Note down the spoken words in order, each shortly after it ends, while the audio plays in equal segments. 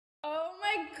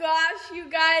gosh, you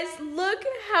guys, look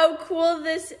how cool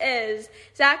this is.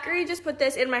 Zachary just put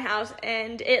this in my house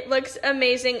and it looks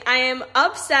amazing. I am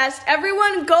obsessed.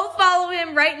 Everyone go follow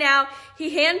him right now. He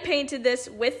hand painted this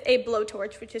with a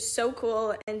blowtorch, which is so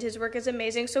cool, and his work is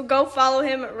amazing. So go follow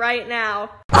him right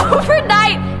now.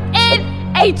 Overnight in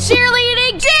a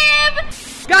cheerleading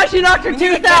gym. Gosh, she knocked her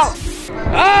tooth out.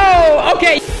 Oh,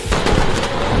 okay.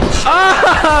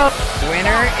 Oh,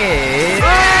 winner is.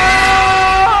 Oh!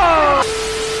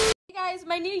 Hey guys,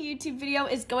 my new YouTube video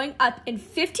is going up in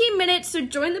 15 minutes, so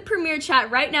join the premiere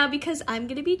chat right now because I'm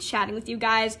gonna be chatting with you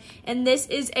guys, and this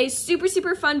is a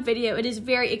super fun video. It is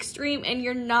very extreme and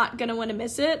you're not gonna want to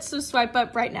miss it, so swipe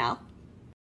up right now.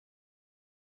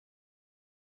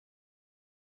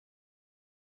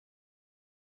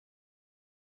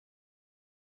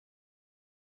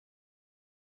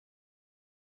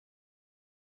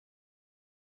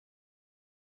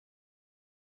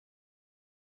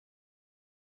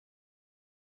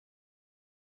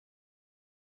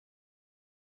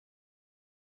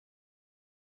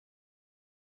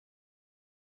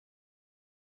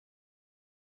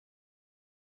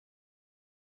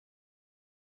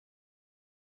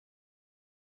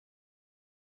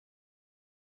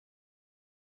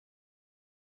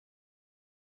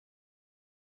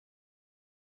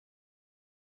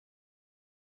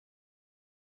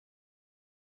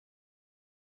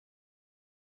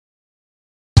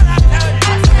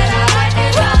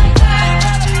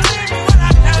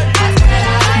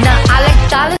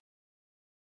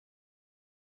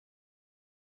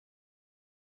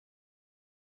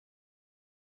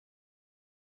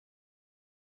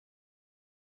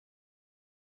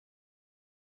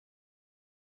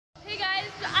 Hey guys,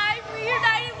 I'm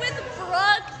reunited with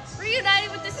Brooke,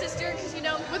 reunited with the sister, because you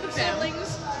know, with the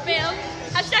siblings, fam.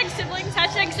 Hashtag siblings,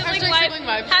 hashtag sibling life,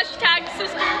 hashtag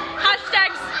sister,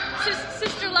 hashtag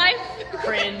sister life.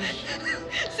 Cringe.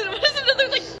 So what is another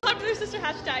like popular sister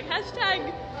hashtag?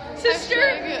 Hashtag sister,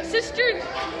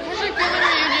 Hashtag family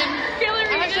reunion.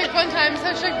 Hashtag fun times.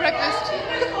 Hashtag breakfast.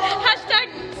 Hashtag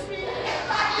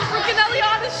Brooke and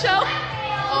Elliana show.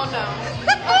 Oh no.